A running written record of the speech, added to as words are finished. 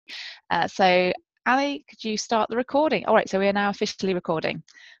So Ali, could you start the recording? All right, so we are now officially recording.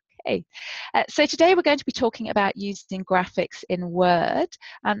 Okay, so today we're going to be talking about using graphics in Word,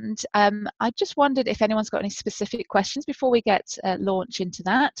 and I just wondered if anyone's got any specific questions before we get launch into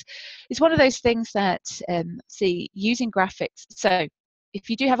that. It's one of those things that using graphics. So if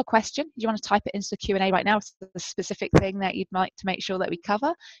you do have a question, you want to type it into the Q&A right now. If it's a specific thing that you'd like to make sure that we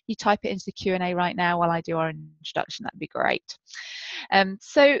cover, you type it into the Q&A right now while I do our introduction. That'd be great.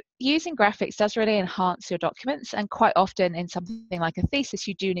 So using graphics does really enhance your documents, and quite often in something like a thesis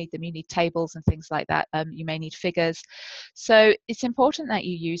you do need them. You need tables and things like that. You may need figures, so it's important that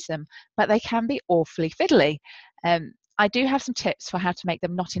you use them, but they can be awfully fiddly. I do have some tips for how to make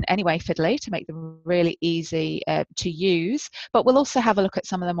them not in any way fiddly, to make them really easy to use, but we'll also have a look at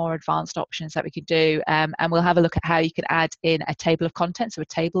some of the more advanced options that we could do, and we'll have a look at how you can add in a table of contents, so a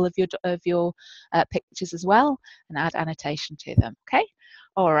table of your pictures as well, and add annotation to them. Okay,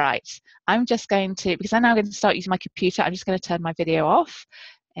 all right, I'm just going to, because I'm now going to start using my computer, I'm just going to turn my video off,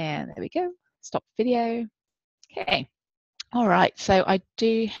 and there we go, stop video. Okay. All right, so I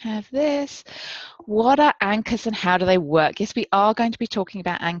do have this. What are anchors and how do they work? Yes, we are going to be talking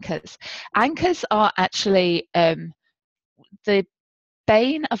about anchors. Anchors are actually the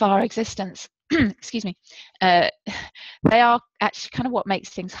bane of our existence. Excuse me. They are actually kind of what makes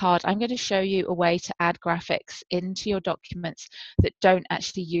things hard. I'm going to show you a way to add graphics into your documents that don't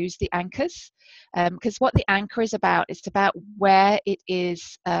actually use the anchors. Because what the anchor is about, it's about where it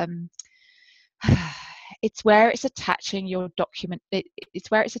is it's where it's attaching your document,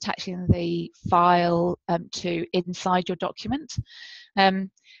 it's where it's attaching the file to inside your document.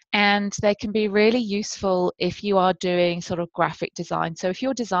 And they can be really useful if you are doing sort of graphic design. So if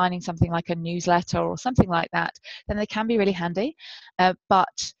you're designing something like a newsletter or something like that, then they can be really handy.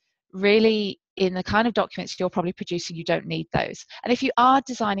 But really, in the kind of documents you're probably producing, you don't need those. And if you are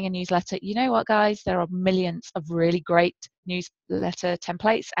designing a newsletter, you know what, guys, there are millions of really great newsletter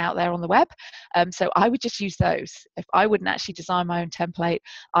templates out there on the web. So I would just use those. If I wouldn't actually design my own template,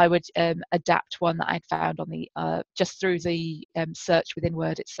 I would adapt one that I'd found on the just through the search within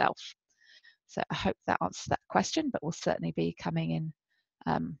Word itself. So I hope that answers that question, but we'll certainly be coming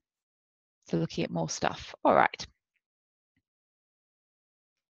in to looking at more stuff. All right.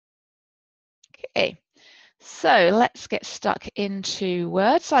 Okay, so let's get stuck into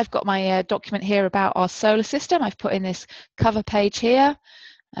Word. So I've got my document here about our solar system. I've put in this cover page here,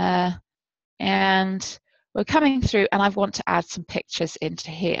 and we're coming through, and I want to add some pictures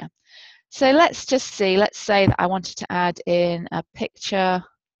into here. So let's just see, let's say that I wanted to add in a picture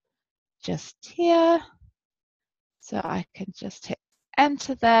just here. So I can just hit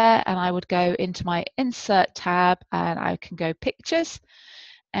enter there, and I would go into my insert tab, and I can go pictures.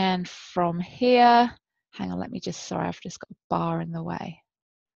 And from here, hang on, let me just, sorry, I've just got a bar in the way.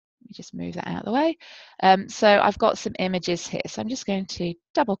 Let me just move that out of the way. So I've got some images here. So I'm just going to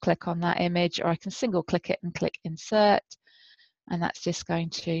double click on that image, or I can single click it and click insert. And that's just going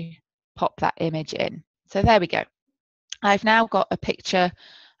to pop that image in. So there we go. I've now got a picture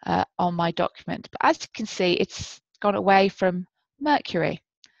on my document. But as you can see, it's gone away from Mercury.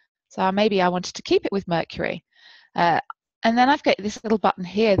 So maybe I wanted to keep it with Mercury. And then I've got this little button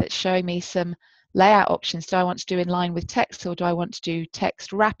here that's showing me some layout options. Do I want to do in line with text, or do I want to do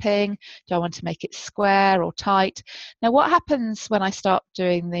text wrapping? Do I want to make it square or tight? Now, what happens when I start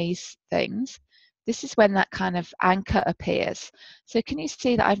doing these things? This is when that kind of anchor appears. So can you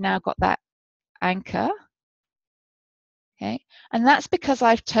see that I've now got that anchor? Okay, and that's because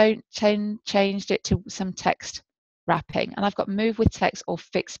I've changed it to some text wrapping, and I've got move with text or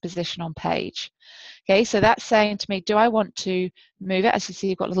fixed position on page. Okay, so that's saying to me, do I want to move it? As you see,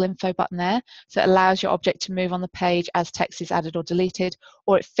 you've got a little info button there, so it allows your object to move on the page as text is added or deleted,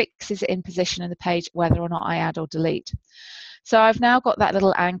 or it fixes it in position in the page whether or not I add or delete. So I've now got that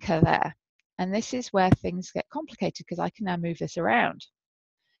little anchor there, and this is where things get complicated, because I can now move this around.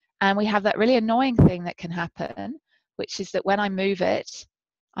 And we have that really annoying thing that can happen, which is that when I move it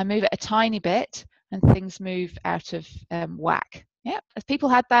a tiny bit, and things move out of whack. Yeah, have people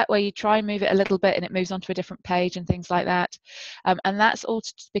had that where you try and move it a little bit and it moves onto a different page and things like that? And that's all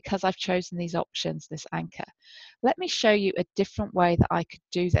because I've chosen these options, this anchor. Let me show you a different way that I could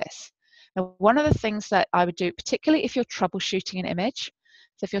do this. Now, one of the things that I would do, particularly if you're troubleshooting an image,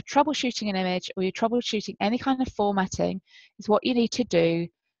 so if you're troubleshooting an image or you're troubleshooting any kind of formatting, is what you need to do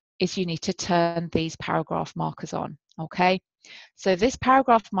is you need to turn these paragraph markers on, okay? So this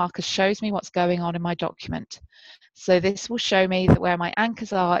paragraph marker shows me what's going on in my document. So this will show me that where my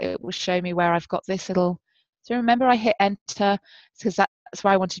anchors are, it will show me where I've got this little, so remember I hit enter because that's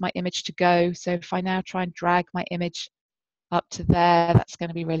where I wanted my image to go. So if I now try and drag my image up to there, that's going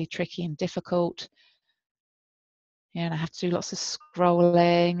to be really tricky and difficult. And I have to do lots of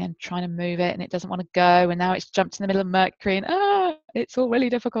scrolling and trying to move it, and it doesn't want to go, and now it's jumped in the middle of Mercury, and it's all really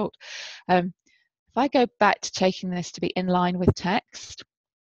difficult. If I go back to taking this to be in line with text,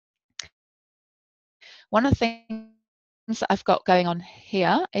 one of the things that I've got going on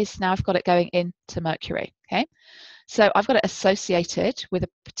here is now I've got it going into Mercury, okay? So I've got it associated with a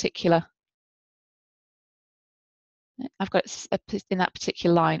particular, I've got it in that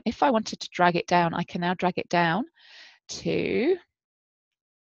particular line. If I wanted to drag it down, I can now drag it down to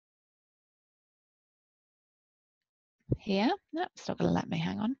here. No, it's not going to let me,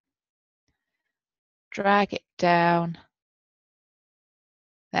 hang on. Drag it down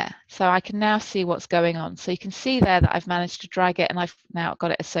there. So I can now see what's going on. So you can see there that I've managed to drag it, and I've now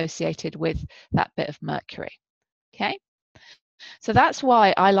got it associated with that bit of Mercury. Okay. So that's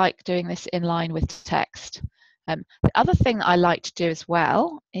why I like doing this in line with text. The other thing I like to do as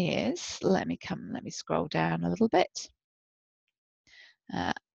well is, let me scroll down a little bit.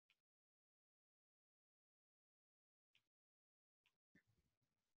 Okay,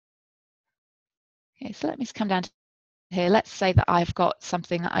 so let me come down to here. Let's say that I've got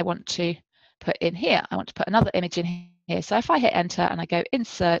something that I want to put in here. I want to put another image in here. So if I hit enter and I go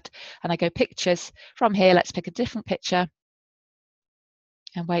insert and I go pictures, from here let's pick a different picture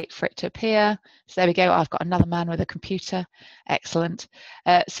and wait for it to appear. So there we go, I've got another man with a computer. Excellent.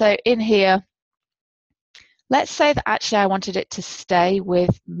 So in here, let's say that actually I wanted it to stay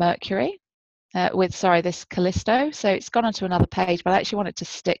with Mercury, this Callisto. So it's gone onto another page, but I actually want it to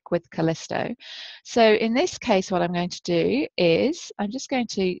stick with Callisto. So in this case, what I'm going to do is I'm just going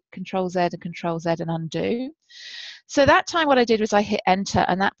to Control Z and undo. So that time what I did was I hit enter,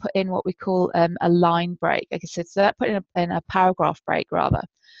 and that put in what we call a line break. Like I said, so that put in a paragraph break rather.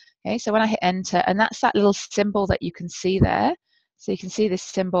 Okay, so when I hit enter, and that's that little symbol that you can see there. So you can see this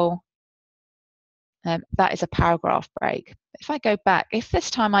symbol, that is a paragraph break. If I go back, if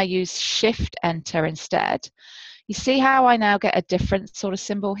this time I use shift enter instead, you see how I now get a different sort of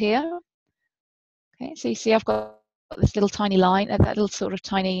symbol here? Okay, so you see I've got this little tiny line, that little sort of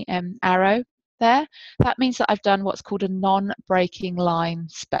tiny arrow there. That means that I've done what's called a non-breaking line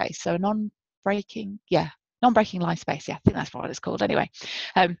space. So a non-breaking line space. Yeah, I think that's what it's called anyway.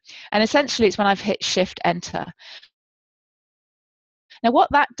 And essentially it's when I've hit shift enter. Now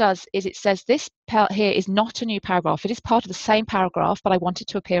what that does is it says this part here is not a new paragraph. It is part of the same paragraph, but I want it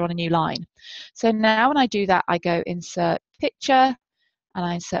to appear on a new line. So now when I do that, I go insert picture, and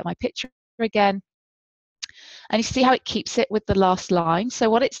I insert my picture again. And you see how it keeps it with the last line. So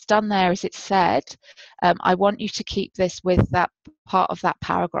what it's done there is it said, I want you to keep this with that part of that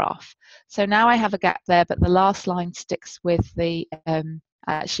paragraph. So now I have a gap there, but the last line sticks with the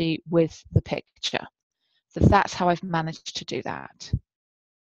actually with the picture. So that's how I've managed to do that.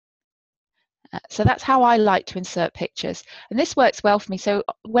 So that's how I like to insert pictures, and this works well for me. So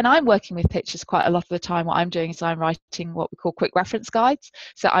when I'm working with pictures, quite a lot of the time what I'm doing is I'm writing what we call quick reference guides.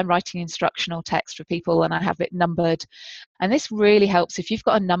 So I'm writing instructional text for people, and I have it numbered, and this really helps if you've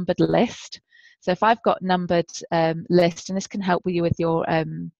got a numbered list. So if I've got numbered list, and this can help you with your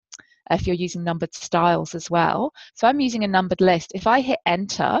if you're using numbered styles as well. So I'm using a numbered list. If I hit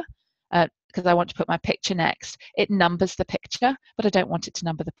enter, because I want to put my picture next, it numbers the picture, but I don't want it to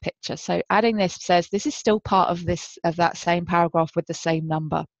number the picture. So adding this says this is still part of that same paragraph with the same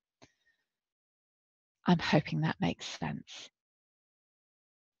number. I'm hoping that makes sense.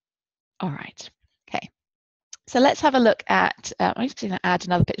 All right, okay. So let's have a look at, I'm just going to add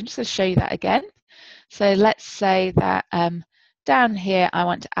another picture. I'm just going to show you that again. So let's say that down here I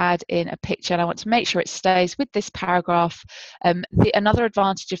want to add in a picture, and I want to make sure it stays with this paragraph. Another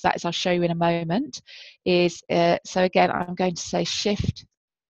advantage of that, as I'll show you in a moment, is so again I'm going to say shift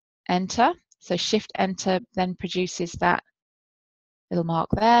enter. So shift enter then produces that little mark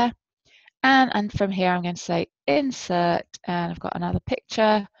there, and from here I'm going to say insert, and I've got another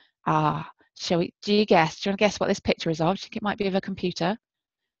picture. Do you want to guess what this picture is of? Do you think it might be of a computer?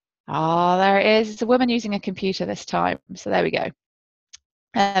 There it is. It's a woman using a computer this time. So there we go.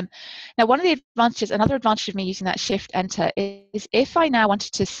 Now, another advantage of me using that shift enter is if I now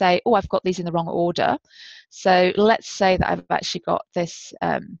wanted to say, I've got these in the wrong order. So let's say that I've actually got this,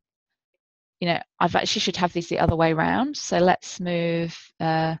 I've actually should have these the other way around. So let's move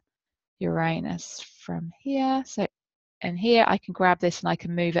Uranus from here. So in here, I can grab this and I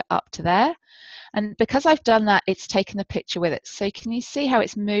can move it up to there. And because I've done that, it's taken the picture with it. So can you see how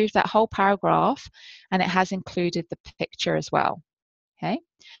it's moved that whole paragraph, and it has included the picture as well? Okay.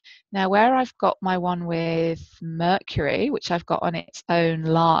 Now where I've got my one with Mercury, which I've got on its own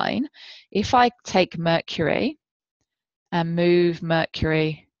line, if I take Mercury and move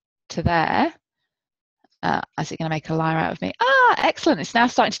Mercury to there. Is it going to make a liar out of me? Excellent. It's now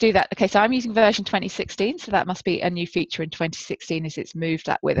starting to do that. Okay, so I'm using version 2016, so that must be a new feature in 2016 as it's moved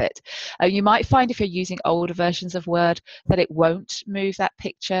that with it. You might find if you're using older versions of Word that it won't move that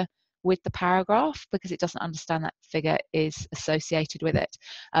picture with the paragraph because it doesn't understand that figure is associated with it.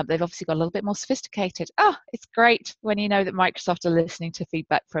 They've obviously got a little bit more sophisticated. It's great when you know that Microsoft are listening to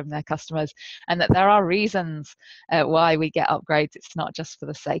feedback from their customers and that there are reasons why we get upgrades. It's not just for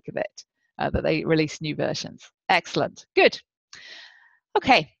the sake of it. That they release new versions. Excellent. Good.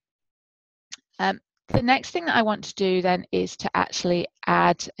 Okay. The next thing that I want to do then is to actually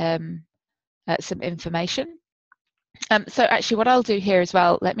add some information. So actually what I'll do here as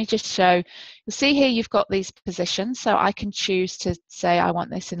well, let me just show, you'll see here you've got these positions, so I can choose to say I want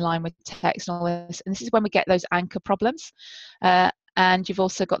this in line with text and all this, and this is when we get those anchor problems. And you've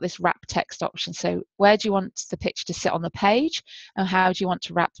also got this wrap text option. So where do you want the picture to sit on the page, and how do you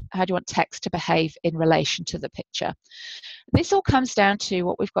want text to behave in relation to the picture? This all comes down to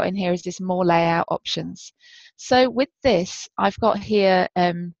what we've got in here is this more layout options. So with this, I've got here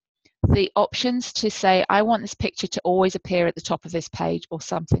the options to say I want this picture to always appear at the top of this page or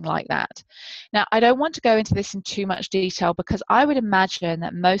something like that. Now, I don't want to go into this in too much detail because I would imagine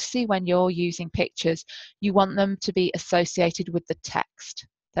that mostly when you're using pictures, you want them to be associated with the text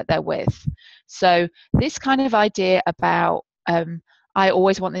that they're with. So this kind of idea about I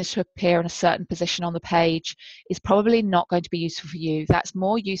always want this to appear in a certain position on the page is probably not going to be useful for you. That's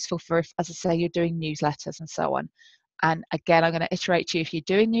more useful for if, as I say, you're doing newsletters and so on. And again, I'm going to iterate to you, if you're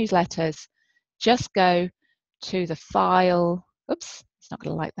doing newsletters, just go to the file. Oops, it's not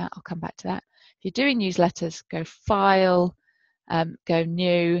going to like that. I'll come back to that. If you're doing newsletters, go file, go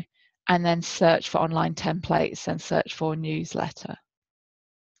new, and then search for online templates and search for newsletter.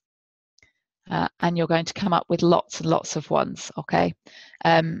 And you're going to come up with lots and lots of ones, okay?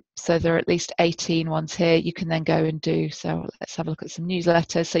 So there are at least 18 ones here you can then go and do. So let's have a look at some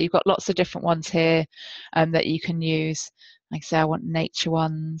newsletters. So you've got lots of different ones here that you can use. Like I say, I want nature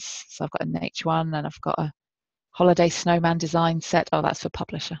ones. So I've got a nature one, and I've got a holiday snowman design set. Oh, that's for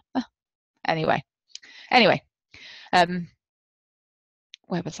publisher. Anyway,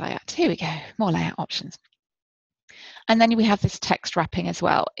 where was I at? Here we go, more layout options. And then we have this text wrapping as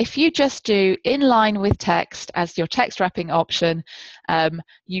well. If you just do in line with text as your text wrapping option,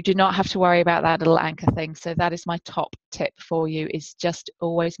 you do not have to worry about that little anchor thing. So that is my top tip for you, is just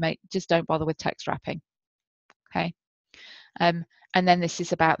always just don't bother with text wrapping. Okay. And then this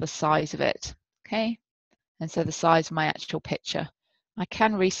is about the size of it. Okay. And so the size of my actual picture. I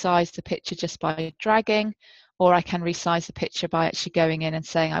can resize the picture just by dragging, or I can resize the picture by actually going in and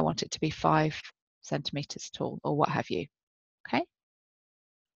saying I want it to be 5 centimeters tall or what have you. Okay.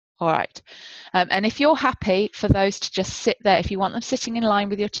 All right. And if you're happy for those to just sit there, if you want them sitting in line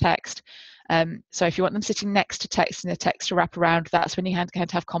with your text, so if you want them sitting next to text and the text to wrap around, that's when you're going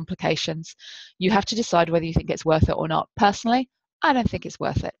to have complications. You have to decide whether you think it's worth it or not. Personally, I don't think it's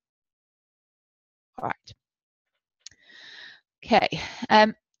worth it. All right. Okay.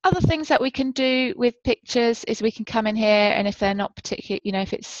 Other things that we can do with pictures is we can come in here, and if they're not particularly,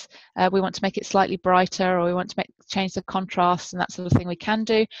 if it's we want to make it slightly brighter, or we want to change the contrast and that sort of thing, we can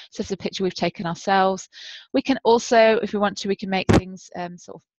do. So if it's a picture we've taken ourselves, we can also, if we want to, we can make things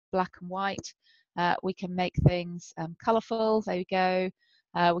sort of black and white. We can make things colourful. There we go.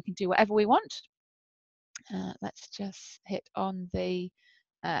 We can do whatever we want. Let's just hit on the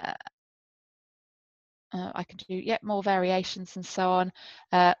I can do yet more variations and so on.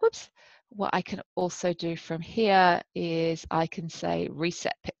 Oops. What I can also do from here is I can say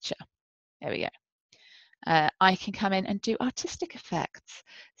reset picture. There we go. I can come in and do artistic effects.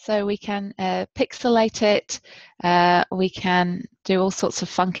 So we can pixelate it. We can do all sorts of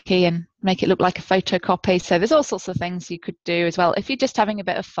funky and make it look like a photocopy. So there's all sorts of things you could do as well. If you're just having a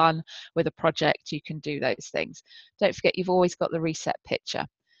bit of fun with a project, you can do those things. Don't forget, you've always got the reset picture.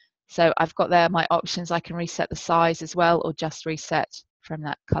 So I've got there my options. I can reset the size as well, or just reset from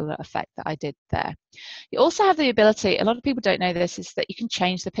that color effect that I did there. You also have the ability, a lot of people don't know this, is that you can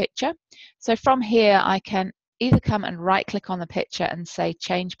change the picture. So from here, I can either come and right click on the picture and say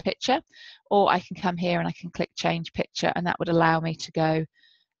change picture, or I can come here and I can click change picture, and that would allow me to go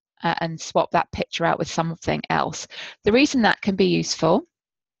and swap that picture out with something else. The reason that can be useful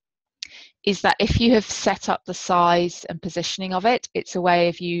is that if you have set up the size and positioning of it, it's a way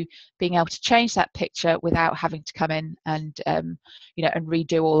of you being able to change that picture without having to come in and and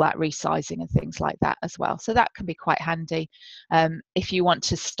redo all that resizing and things like that as well. So that can be quite handy if you want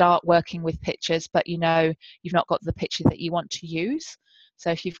to start working with pictures, but you've not got the picture that you want to use. So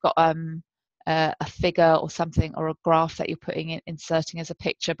if you've got a figure or something, or a graph that you're putting in, inserting as a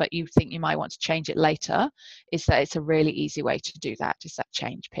picture, but you think you might want to change it later, is that it's a really easy way to do that, is that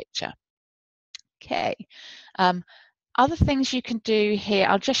change picture. Okay. Other things you can do here,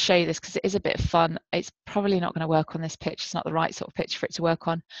 I'll just show you this because it is a bit of fun. It's probably not going to work on this picture. It's not the right sort of picture for it to work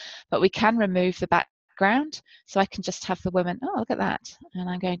on, but we can remove the background. So I can just have the woman, oh, look at that. And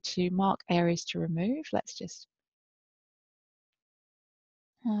I'm going to mark areas to remove. Let's just,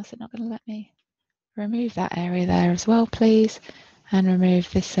 oh, is it not going to let me remove that area there as well, please? And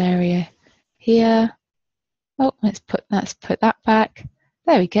remove this area here. Oh, let's put that back.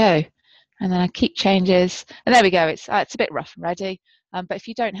 There we go. And then I keep changes, and there we go. It's a bit rough and ready, but if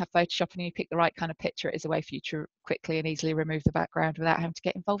you don't have Photoshop and you pick the right kind of picture, it is a way for you to quickly and easily remove the background without having to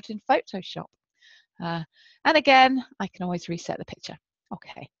get involved in Photoshop. And again, I can always reset the picture.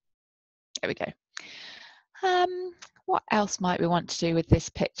 Okay, there we go. What else might we want to do with this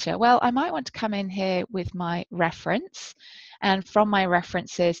picture? Well, I might want to come in here with my reference, and from my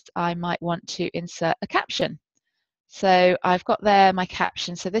references, I might want to insert a caption. So I've got there my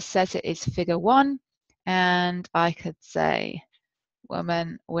caption. So this says it is figure 1, and I could say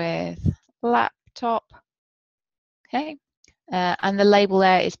woman with laptop. Okay. And the label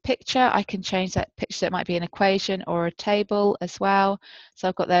there is picture. I can change that picture so it might be an equation or a table as well. So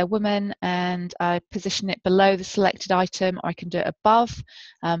I've got there woman, and I position it below the selected item, or I can do it above,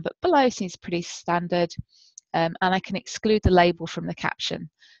 but below seems pretty standard. And I can exclude the label from the caption.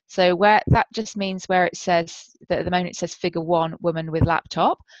 So where that just means where it says that at the moment it says figure 1 woman with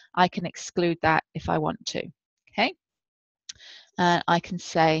laptop, I can exclude that if I want to. Okay, and I can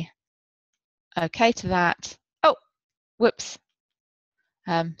say okay to that. Oh, whoops.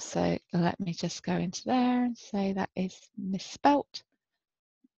 So let me just go into there and say that is misspelt.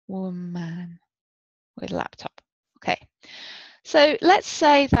 Woman with laptop. Okay, so let's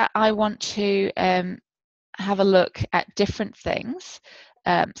say that I want to have a look at different things.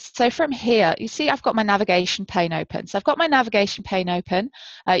 So from here, you see I've got my navigation pane open. So I've got my navigation pane open.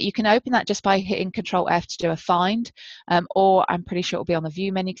 You can open that just by hitting Control F to do a find, or I'm pretty sure it'll be on the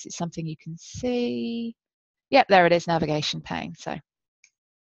view menu because it's something you can see. Yep, there it is, navigation pane. So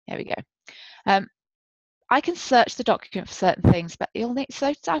there we go. I can search the document for certain things, but you'll need,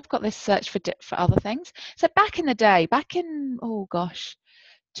 so I've got this search for other things. So back in the day, back in, oh gosh,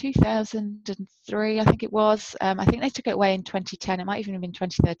 2003, I think it was. I think they took it away in 2010. It might even have been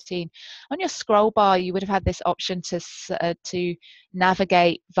 2013. On your scroll bar, you would have had this option to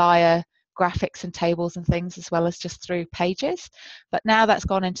navigate via graphics and tables and things, as well as just through pages. But now that's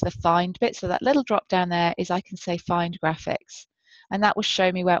gone into the find bit. So that little drop down there is I can say find graphics, and that will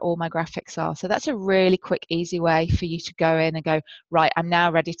show me where all my graphics are. So that's a really quick, easy way for you to go in and go, right, I'm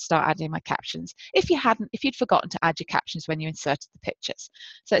now ready to start adding my captions. If you'd forgotten to add your captions when you inserted the pictures.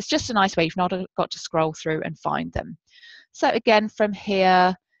 So it's just a nice way. You've not got to scroll through and find them. So again, from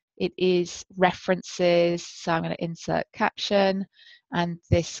here, it is references. So I'm going to insert caption, and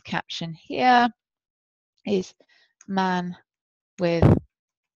this caption here is man with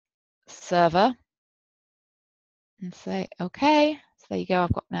server, and say okay. So there you go,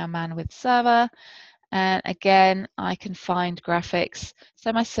 I've got now man with server. And again, I can find graphics.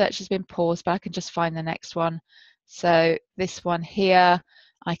 So my search has been paused, but I can just find the next one. So this one here,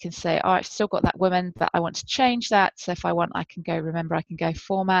 I can say, oh, I've still got that woman, but I want to change that. So if I want, I can go, remember, I can go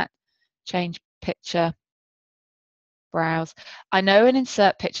format, change picture, browse. I know in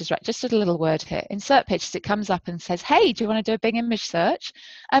insert pictures, right, just a little word here, insert pictures, it comes up and says, hey, do you want to do a big image search?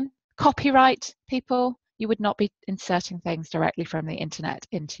 Copyright people, you would not be inserting things directly from the internet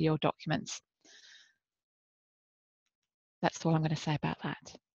into your documents. That's all I'm going to say about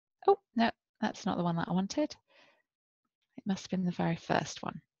that. Oh, no, that's not the one that I wanted. It must have been the very first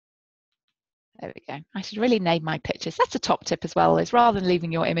one. There we go. I should really name my pictures. That's a top tip as well, is rather than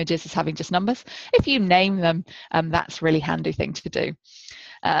leaving your images as having just numbers, if you name them, that's a really handy thing to do.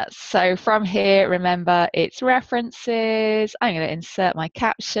 So from here, remember, it's references. I'm going to insert my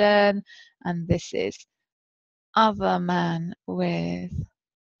caption, and this is other man with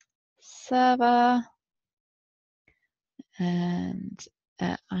server. And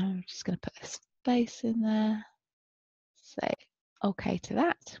I'm just going to put a space in there. Say okay to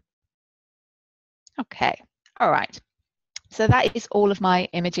that. Okay, all right. So that is all of my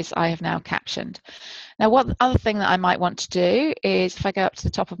images I have now captioned. Now, what other thing that I might want to do is if I go up to the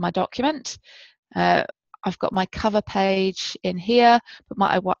top of my document, I've got my cover page in here,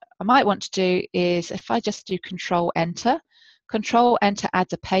 but what I might want to do is if I just do Control Enter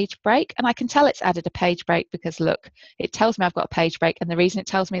adds a page break, and I can tell it's added a page break because look, it tells me I've got a page break, and the reason it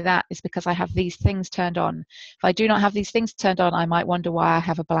tells me that is because I have these things turned on. If I do not have these things turned on, I might wonder why I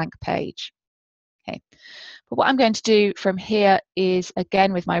have a blank page. Okay. But what I'm going to do from here is,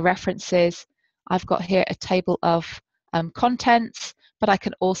 again, with my references, I've got here a table of contents, but I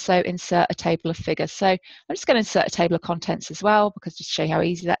can also insert a table of figures. So I'm just going to insert a table of contents as well, because just to show you how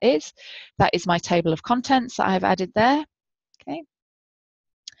easy that is. That is my table of contents that I've added there. Okay.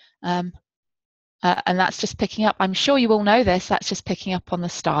 And that's just picking up, I'm sure you all know this, that's just picking up on the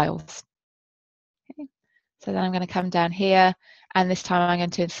styles. Okay. So then I'm going to come down here, and this time I'm going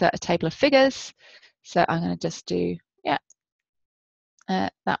to insert a table of figures. So I'm going to just do, yeah,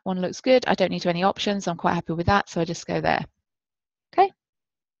 that one looks good. I don't need to do any options. I'm quite happy with that, so I just go there. Okay.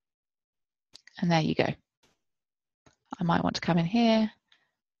 And there you go. I might want to come in here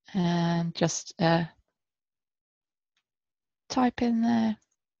and just type in there.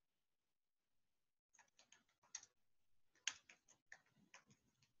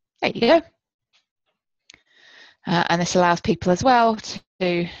 There you go. And this allows people as well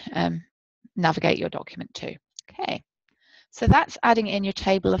to navigate your document too. Okay. So that's adding in your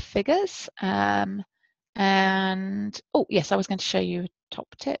table of figures. And, oh yes, I was going to show you a top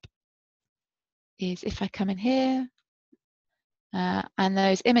tip. Is if I come in here, and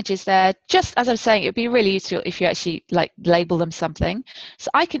those images there, just as I was saying, it would be really useful if you actually like label them something. So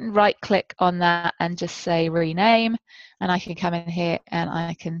I can right click on that and just say rename, and I can come in here and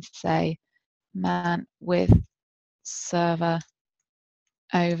I can say man with server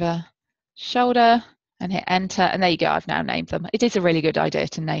over shoulder and hit enter, and there you go, I've now named them. It is a really good idea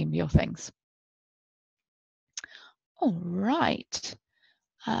to name your things. All right.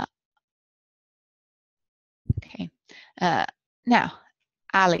 Okay. Now,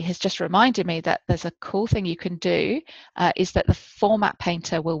 Ali has just reminded me that there's a cool thing you can do, is that the format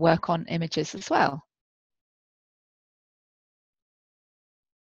painter will work on images as well.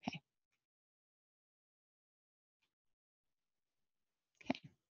 Okay. Okay.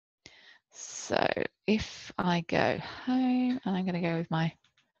 So if I go home, and I'm going to go with my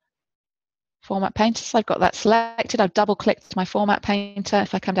format painter, so I've got that selected. I've double clicked my format painter.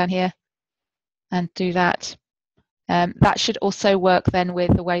 If I come down here and do that, that should also work then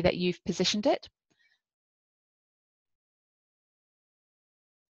with the way that you've positioned it.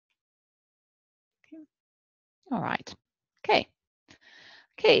 Okay. All right. Okay.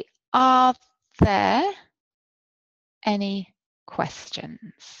 Okay. Are there any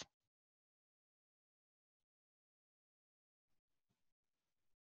questions?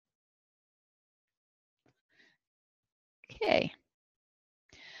 Okay.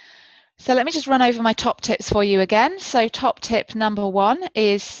 So let me just run over my top tips for you again. So top tip number 1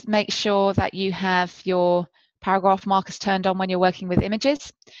 is make sure that you have your paragraph markers turned on when you're working with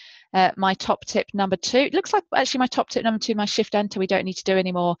images. My top tip number 2, it looks like actually my top tip number 2, my shift enter, we don't need to do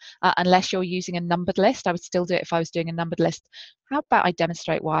anymore unless you're using a numbered list. I would still do it if I was doing a numbered list. How about I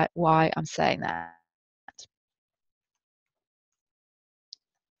demonstrate why I'm saying that?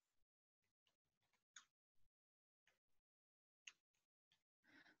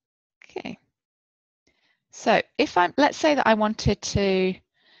 Okay. So if let's say that I wanted to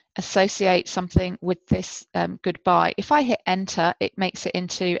associate something with this goodbye. If I hit enter, it makes it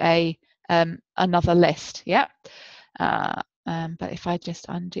into a another list. Yeah. But if I just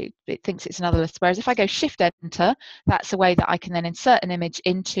undo, it thinks it's another list. Whereas if I go shift enter, that's a way that I can then insert an image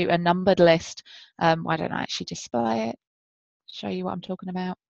into a numbered list. Why don't I actually display it? Show you what I'm talking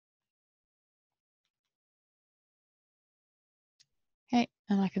about. Okay,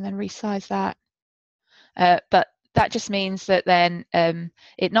 and I can then resize that. But that just means that then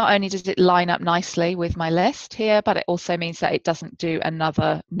it not only does it line up nicely with my list here, but it also means that it doesn't do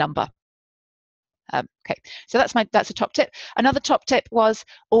another number. Okay, so that's a top tip. Another top tip was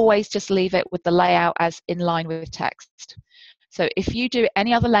always just leave it with the layout as in line with text. So if you do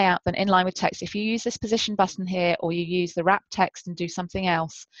any other layout than in line with text, if you use this position button here or you use the wrap text and do something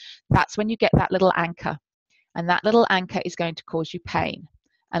else, that's when you get that little anchor. And that little anchor is going to cause you pain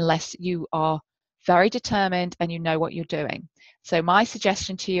unless you are very determined and you know what you're doing. So my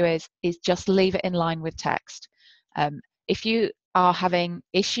suggestion to you is just leave it in line with text. If you are having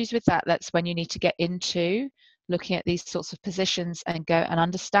issues with that, that's when you need to get into looking at these sorts of positions and go and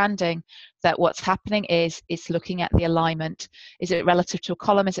understanding that what's happening is it's looking at the alignment. Is it relative to a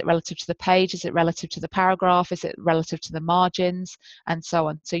column? Is it relative to the page? Is it relative to the paragraph? Is it relative to the margins? And so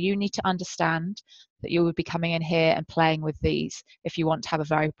on. So you need to understand that you would be coming in here and playing with these if you want to have a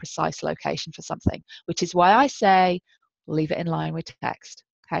very precise location for something, which is why I say leave it in line with text.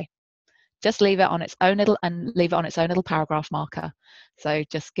 Okay. Just leave it on its own little paragraph marker. So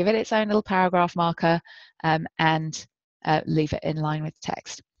just give it its own little paragraph marker and leave it in line with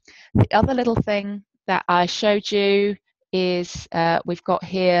text. The other little thing that I showed you is we've got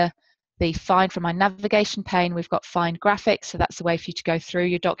here the find from my navigation pane, we've got find graphics, so that's a way for you to go through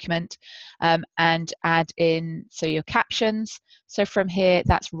your document and add in your captions. So from here,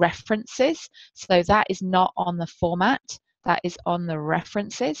 that's references. So that is not on the format, that is on the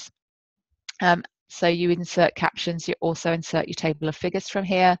references. So you insert captions, you also insert your table of figures from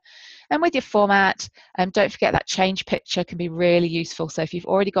here. And with your format, don't forget that change picture can be really useful. So if you've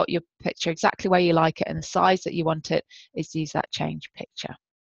already got your picture exactly where you like it and the size that you want it, is use that change picture.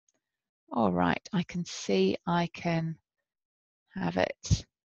 All right, I can see I can have it.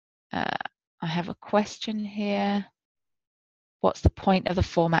 I have a question here. What's the point of the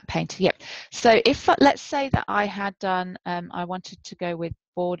format painter? Yep. So if, let's say that I had done, I wanted to go with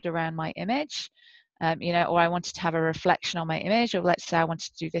border around my image, you know, or I wanted to have a reflection on my image, or let's say I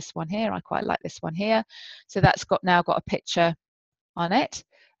wanted to do this one here. I quite like this one here. So that's now got a picture on it.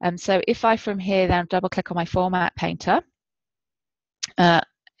 So if I from here then double click on my format painter,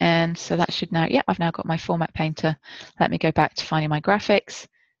 and so that should now, yeah, I've now got my format painter. Let me go back to finding my graphics.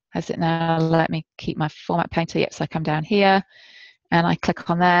 Has it now let me keep my format painter? Yep, so I come down here and I click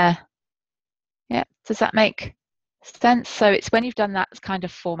on there. Yeah, does that make sense? So it's when you've done that kind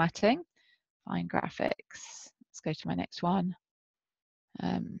of formatting. Find graphics. Let's go to my next one.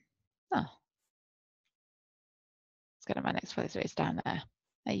 Let's go to my next one. It's down there.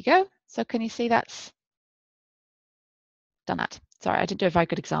 There you go. So can you see that's done that? Sorry, I didn't do a very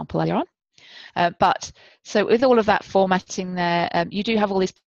good example earlier on. But so with all of that formatting there, you do have all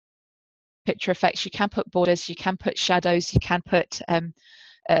these picture effects. You can put borders, you can put shadows, you can put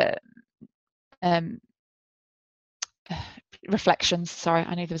reflections. Sorry,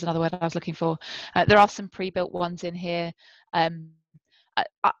 I knew there was another word I was looking for. There are some pre-built ones in here. I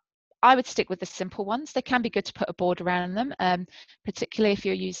would stick with the simple ones. They can be good to put a border around them, particularly if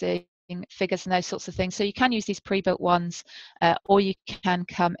you're using figures and those sorts of things. So you can use these pre-built ones, or you can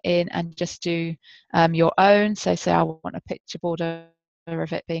come in and just do your own. So say I want a picture border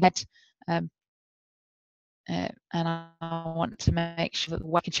of it being red, and I want to make sure that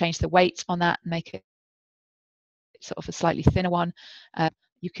I can change the weight on that and make it sort of a slightly thinner one.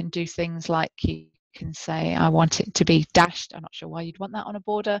 You can do things like you can say I want it to be dashed. I'm not sure why you'd want that on a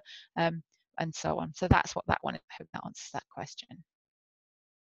border, and so on. So that's what that one is. I hope that answers that question.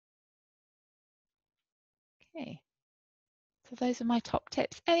 Okay, so those are my top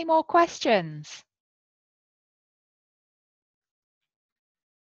tips. Any more questions?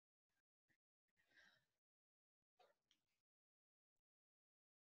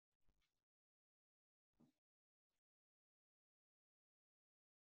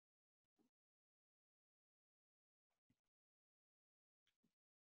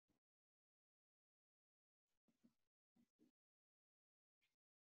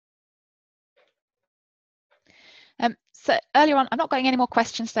 So earlier on, I'm not getting any more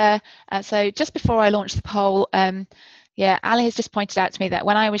questions there. So just before I launch the poll, yeah, Ali has just pointed out to me that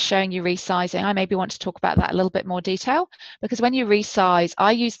when I was showing you resizing, I maybe want to talk about that a little bit more detail, because when you resize,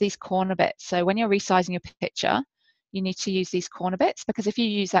 I use these corner bits. So when you're resizing your picture, you need to use these corner bits, because if you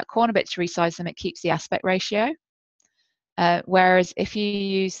use that corner bit to resize them, it keeps the aspect ratio. Whereas if you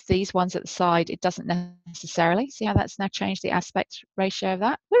use these ones at the side, it doesn't necessarily. See how that's now changed the aspect ratio of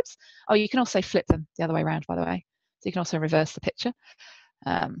that? Whoops. Oh, you can also flip them the other way around, by the way. So you can also reverse the picture.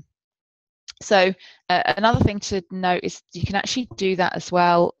 So another thing to note is you can actually do that as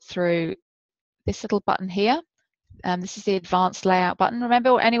well through this little button here. This is the advanced layout button.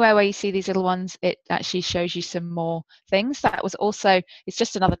 Remember, anywhere where you see these little ones, it actually shows you some more things. That was also, it's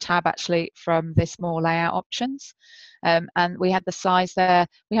just another tab actually from this more layout options. And we had the size there.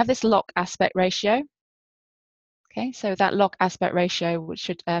 We have this lock aspect ratio. Okay, so that lock aspect ratio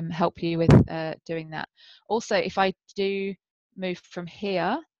should help you with doing that. Also, if I do move from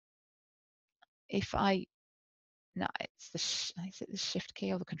here, if I, no, it's the, is it the shift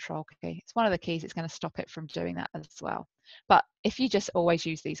key or the control key? It's one of the keys. It's going to stop it from doing that as well. But if you just always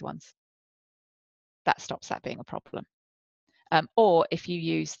use these ones, that stops that being a problem. Or if you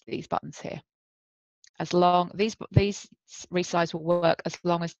use these buttons here, as long these resize will work as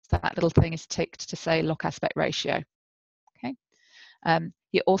long as that little thing is ticked to say lock aspect ratio. Okay.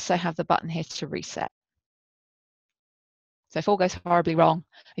 You also have the button here to reset. So if all goes horribly wrong,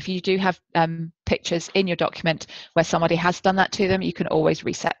 if you do have pictures in your document where somebody has done that to them, you can always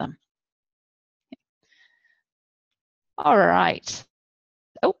reset them. All right.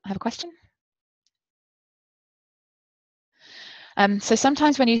 Oh, I have a question. So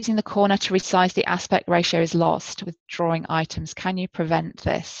sometimes when using the corner to resize, the aspect ratio is lost with drawing items. Can you prevent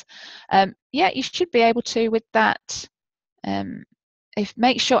this? Yeah, you should be able to with that.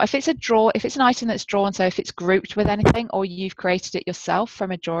 make sure if it's an item that's drawn, so if it's grouped with anything or you've created it yourself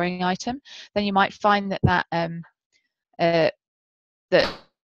from a drawing item, then you might find that that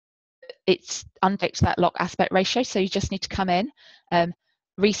it's unpicked that lock aspect ratio. So you just need to come in,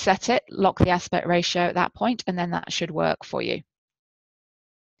 reset it, lock the aspect ratio at that point, and then that should work for you.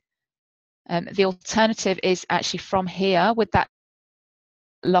 The alternative is actually from here with that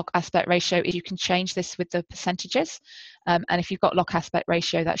lock aspect ratio, is you can change this with the percentages, and if you've got lock aspect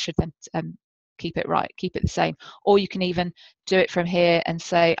ratio, that should then keep it the same. Or you can even do it from here and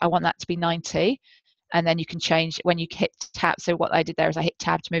say I want that to be 90, and then you can change when you hit tab. So what I did there is I hit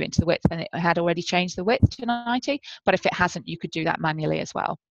tab to move it into the width, and it had already changed the width to 90, but if it hasn't, you could do that manually as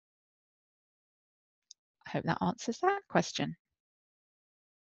well. I hope that answers that question.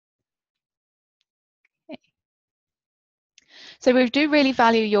 Okay. So we do really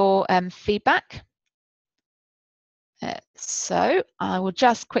value your feedback. So I will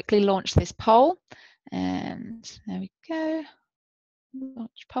just quickly launch this poll, and there we go.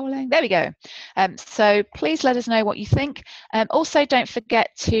 Launch polling. There we go. So please let us know what you think. Also, don't forget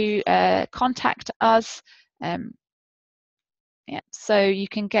to contact us. Yeah, so you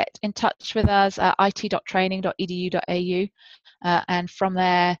can get in touch with us at it.training.edu.au, and from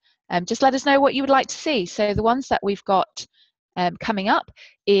there, just let us know what you would like to see. So the ones that we've got coming up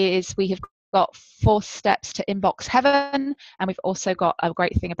is we have got 4 steps to inbox heaven, and we've also got a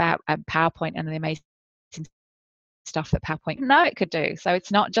great thing about PowerPoint and the amazing stuff that PowerPoint it could do. So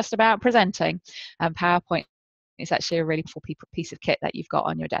it's not just about presenting. PowerPoint is actually a really cool piece of kit that you've got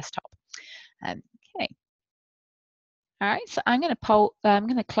on your desktop. Okay. All right, so I'm going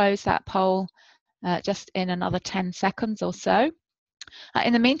to close that poll just in another 10 seconds or so.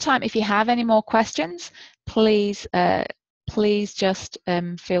 In the meantime, if you have any more questions, please just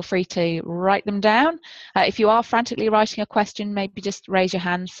feel free to write them down. If you are frantically writing a question, maybe just raise your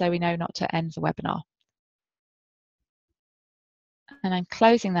hand so we know not to end the webinar. And I'm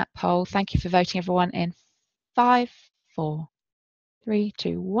closing that poll. Thank you for voting, everyone, in 5, 4, 3,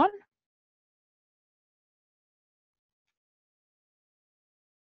 2, 1.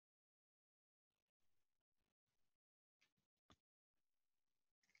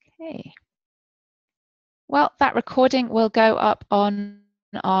 Okay. Well, that recording will go up on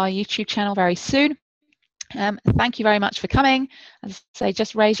our YouTube channel very soon. Thank you very much for coming. As I say,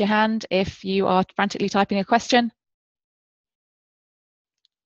 just raise your hand if you are frantically typing a question.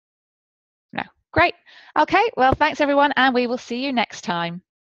 No. Great. Okay, well, thanks everyone, and we will see you next time.